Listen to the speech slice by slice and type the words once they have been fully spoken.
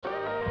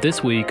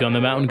This week on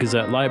the Mountain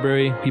Gazette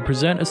Library, we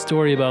present a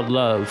story about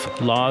love,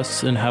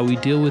 loss, and how we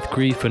deal with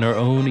grief in our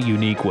own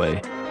unique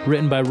way.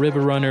 Written by river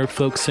runner,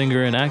 folk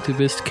singer, and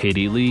activist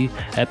Katie Lee,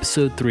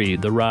 Episode 3,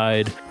 The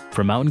Ride,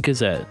 from Mountain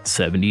Gazette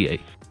 78.